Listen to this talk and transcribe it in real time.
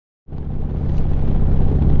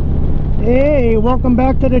Hey, welcome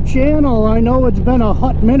back to the channel. I know it's been a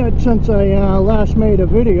hot minute since I last made a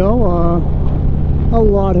video. A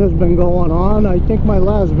lot has been going on. I think my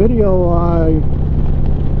last video I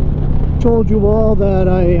told you all that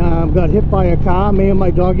I got hit by a car. Me and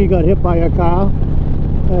my doggy got hit by a car,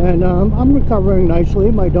 and I'm recovering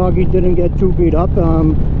nicely. My doggy didn't get too beat up.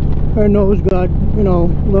 Her nose got, you know,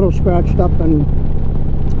 a little scratched up, and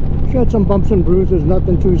she had some bumps and bruises,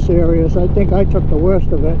 nothing too serious. I think I took the worst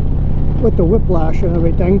of it with the whiplash and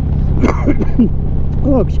everything.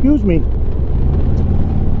 Oh, excuse me.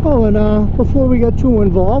 Oh, and before we get too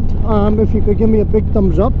involved, if you could give me a big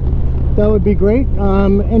thumbs up, that would be great.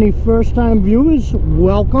 Any first-time viewers,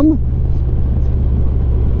 welcome.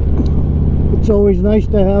 It's always nice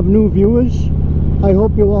to have new viewers. I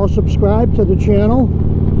hope you all subscribe to the channel.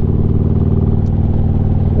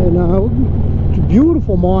 And it's a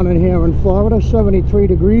beautiful morning here in Florida, 73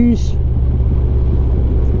 degrees.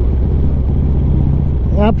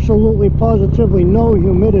 Absolutely, positively no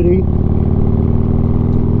humidity.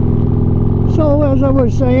 So as I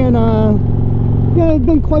was saying, yeah, it's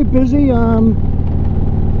been quite busy. You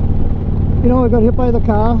know, I got hit by the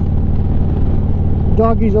car.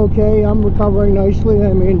 Doggy's okay. I'm recovering nicely.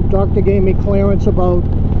 I mean, doctor gave me clearance about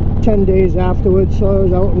 10 days afterwards, so I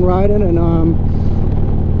was out and riding, and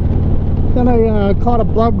then I caught a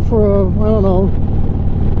bug for, I don't know,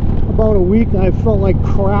 about a week. I felt like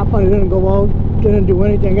crap. I didn't go out, didn't do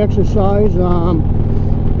anything, exercise.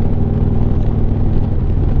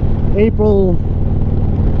 April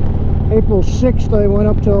 6th, I went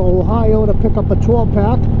up to Ohio to pick up a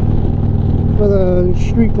 12-pack for the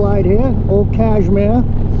street glide here, Old Cashmere.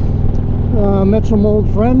 Met some old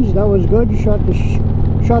friends. That was good. Shot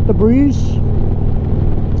the breeze.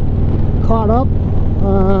 Caught up.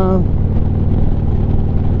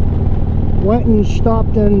 Went and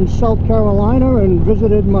stopped in South Carolina and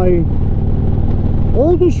visited my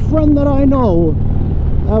oldest friend that I know.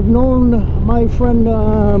 I've known my friend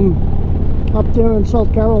up there in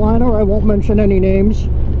South Carolina. I won't mention any names.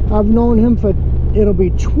 I've known him for, it'll be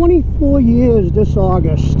 24 years this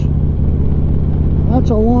August. That's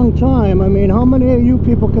a long time. I mean, how many of you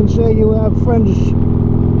people can say you have friends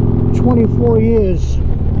 24 years?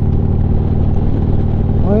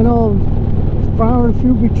 I know, far and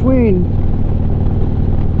few between.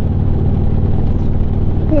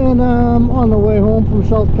 And on the way home from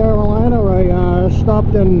South Carolina, I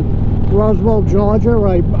stopped in Roswell, Georgia.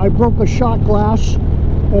 I broke a shot glass.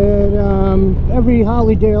 And every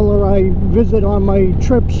Harley dealer I visit on my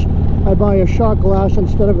trips, I buy a shot glass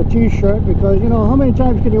instead of a t-shirt, because, you know, how many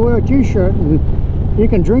times can you wear a t-shirt and you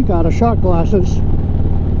can drink out of shot glasses?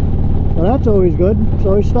 Well, that's always good.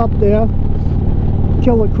 So I stopped there.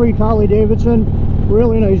 Killer Creek Harley Davidson,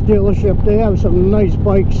 really nice dealership. They have some nice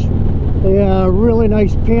bikes. They have a really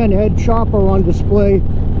nice panhead chopper on display.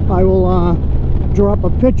 I will drop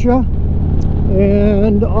a picture.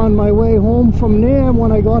 And on my way home from there,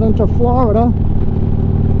 when I got into Florida,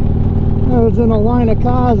 I was in a line of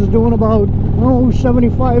cars doing about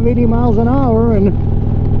 75-80 miles an hour, and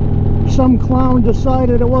some clown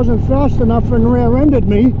decided it wasn't fast enough and rear-ended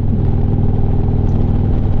me.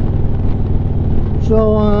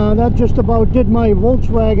 So that just about did my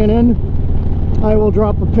Volkswagen in. I will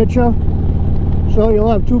drop a picture, so you'll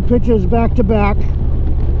have two pictures back to back.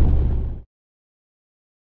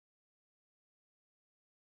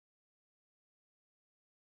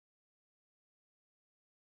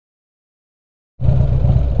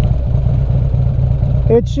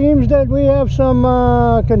 It seems that we have some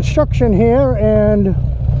construction here, and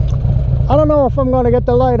I don't know if I'm going to get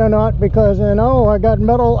the light or not, because, you know, I got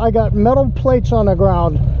metal plates on the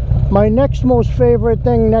ground. My next most favorite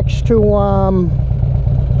thing next to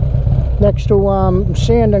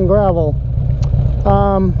sand and gravel.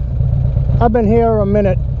 I've been here a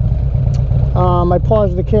minute. I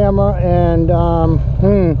paused the camera, and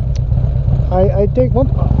I think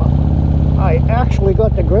I actually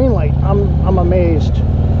got the green light. I'm amazed.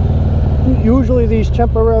 Usually these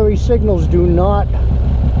temporary signals do not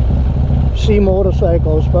see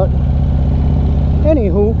motorcycles, but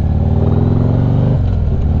anywho,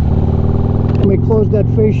 let me close that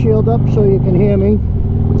face shield up so you can hear me.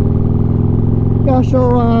 Yeah,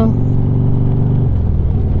 so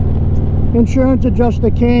insurance adjuster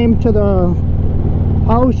came to the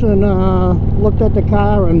house and looked at the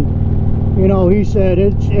car, and you know, he said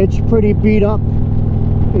it's pretty beat up.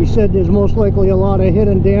 He said there's most likely a lot of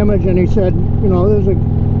hidden damage, and he said, you know, there's a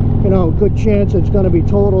good chance it's going to be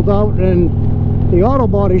totaled out. And the auto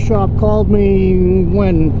body shop called me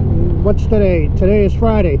what's today? Today is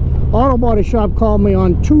Friday. Auto body shop called me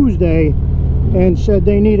on Tuesday and said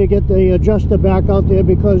they need to get the adjuster back out there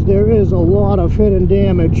because there is a lot of hidden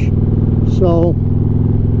damage. So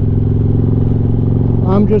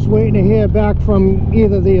I'm just waiting to hear back from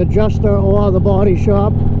either the adjuster or the body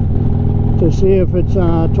shop to see if it's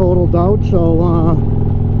totaled out. So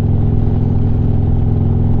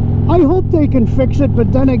I hope they can fix it,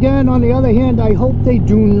 but then again, on the other hand, I hope they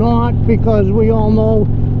do not, because we all know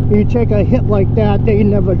you take a hit like that, they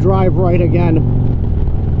never drive right again.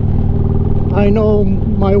 I know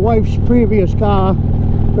my wife's previous car,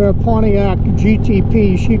 her Pontiac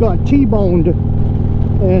GTP, she got T-boned,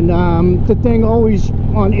 and the thing always,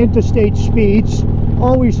 on interstate speeds,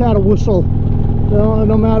 always had a whistle.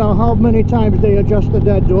 No matter how many times they adjusted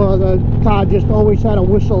that door, the car just always had a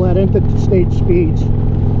whistle at interstate speeds.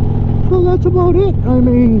 So that's about it. I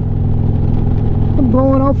mean, I'm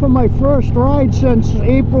going out for my first ride since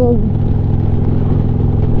April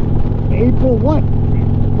what?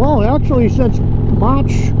 Well, actually since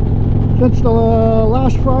March, since the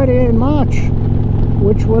last Friday in March,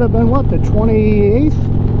 which would have been what, the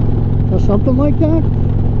 28th or something like that,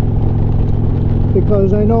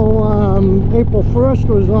 because I know April 1st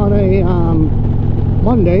was on a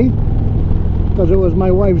Monday, because it was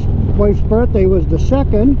my wife's birthday was the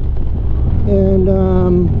 2nd, and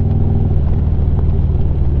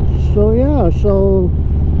so yeah, so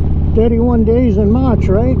 31 days in March,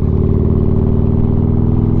 right?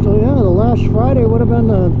 So yeah, the last Friday would have been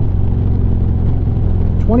the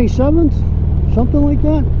 27th, something like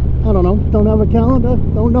that. I don't know, don't have a calendar,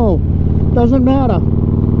 don't know, doesn't matter.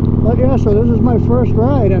 But yeah, so this is my first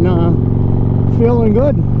ride, and feeling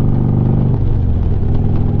good.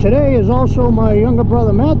 Today is also my younger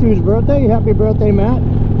brother Matthew's birthday. Happy birthday, Matt.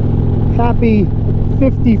 Happy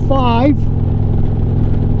 55.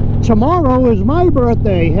 Tomorrow is my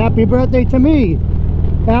birthday. Happy birthday to me.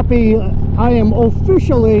 Happy, I am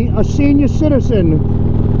officially a senior citizen.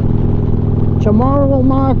 Tomorrow will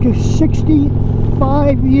mark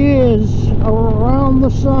 65 years around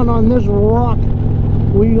the sun on this rock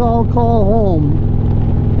we all call home.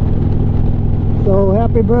 So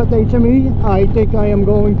happy birthday to me. I think I am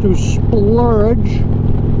going to splurge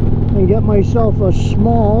and get myself a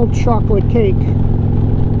small chocolate cake.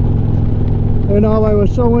 You know, I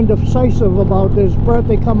was so indecisive about this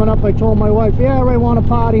birthday coming up. I told my wife, yeah, I want to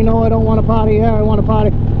party. No, I don't want to party. Yeah, I want to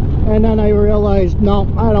party. And then I realized, no,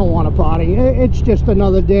 I don't want to party. It's just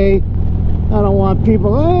another day. I don't want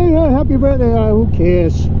people, hey, happy birthday. Who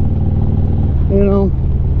cares? You know,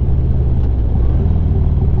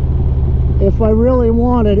 if I really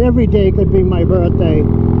wanted, every day could be my birthday.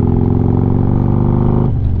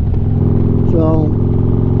 So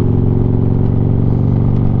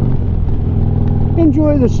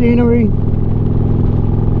enjoy the scenery.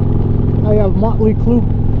 I have Motley Crue.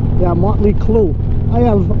 Yeah, Motley Crue. I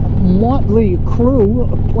have Motley Crue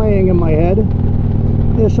playing in my head.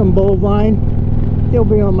 There's some bovine. They'll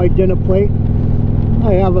be on my dinner plate.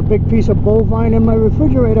 I have a big piece of bovine in my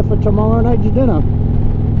refrigerator for tomorrow night's dinner.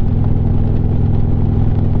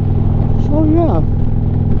 So yeah,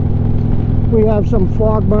 we have some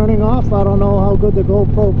fog burning off. I don't know how good the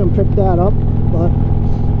GoPro can pick that up, but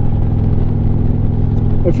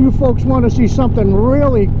if you folks want to see something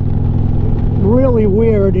really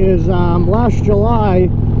weird, is last July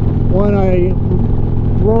when I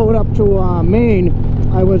rode up to Maine,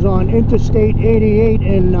 I was on Interstate 88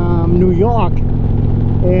 in New York,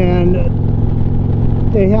 and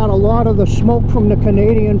they had a lot of the smoke from the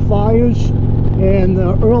Canadian fires and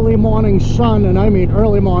the early morning sun, and I mean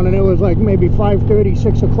early morning, it was like maybe 5:30,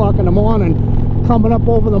 6 o'clock in the morning, coming up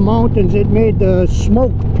over the mountains. It made the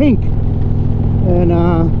smoke pink, and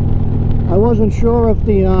I wasn't sure if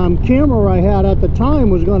the camera I had at the time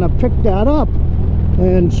was going to pick that up,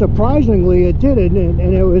 and surprisingly it did, and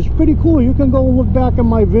it was pretty cool. You can go look back in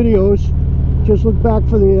my videos, just look back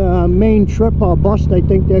for the main trip or bust, I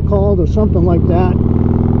think they're called, or something like that.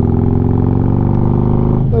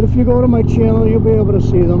 But if you go to my channel, you'll be able to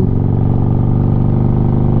see them.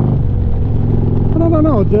 But I don't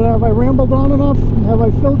know, have I rambled on enough? Have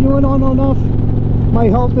I filled you in on enough? My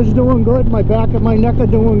health is doing good. My back and my neck are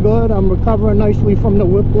doing good. I'm recovering nicely from the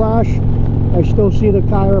whiplash. I still see the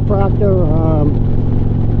chiropractor.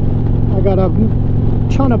 I got a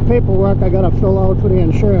ton of paperwork I got to fill out for the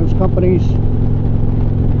insurance companies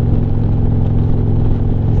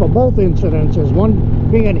for both incidences. One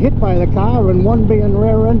being hit by the car and one being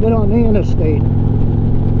rear-ended on the interstate.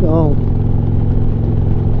 So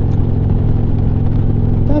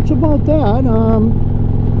that's about that.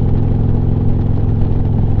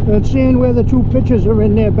 And seeing where the two pictures are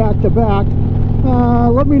in there back to back.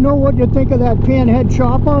 Let me know what you think of that panhead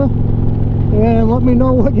chopper. and let me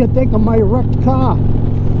know what you think of my wrecked car.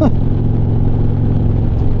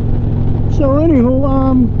 So anywho,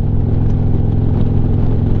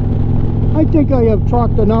 I think I have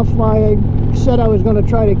talked enough. I said I was going to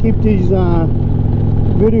try to keep these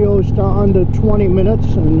videos to under 20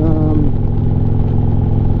 minutes, and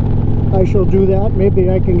I shall do that. Maybe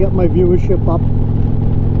I can get my viewership up.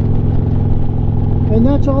 And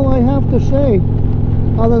that's all I have to say,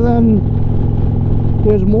 other than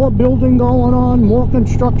there's more building going on, more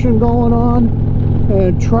construction going on,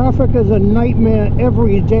 and traffic is a nightmare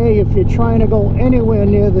every day if you're trying to go anywhere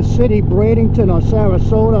near the city, Bradenton or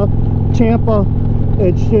Sarasota, Tampa.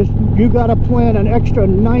 It's just, you got to plan an extra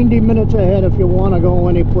 90 minutes ahead if you want to go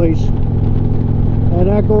anyplace. And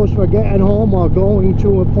that goes for getting home or going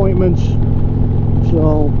to appointments.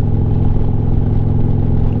 So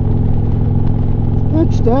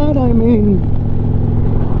that's that. I mean,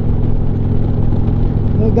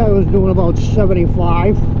 that guy was doing about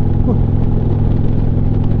 75.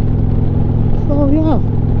 So yeah,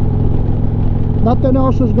 nothing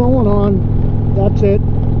else is going on. That's it.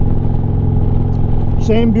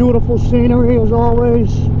 Same beautiful scenery as always.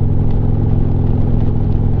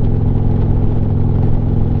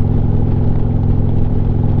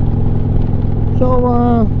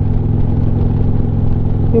 So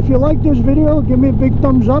if you like this video, give me a big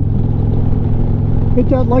thumbs up, hit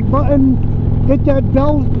that like button, hit that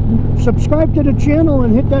bell, subscribe to the channel,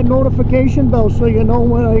 and hit that notification bell so you know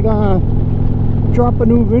when I drop a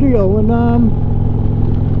new video. And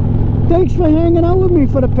thanks for hanging out with me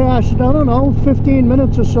for the past, I don't know, 15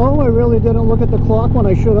 minutes or so. I really didn't look at the clock when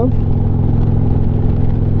I should have.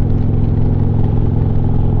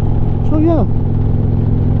 So yeah,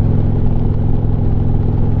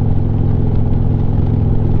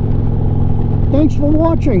 thanks for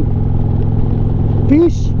watching.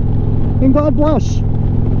 Peace and God bless.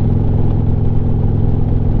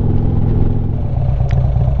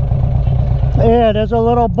 Yeah, there's a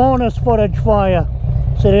little bonus footage for you.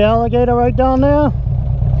 See the alligator right down there?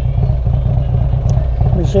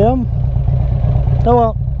 You see him? Oh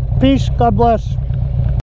well. Peace. God bless.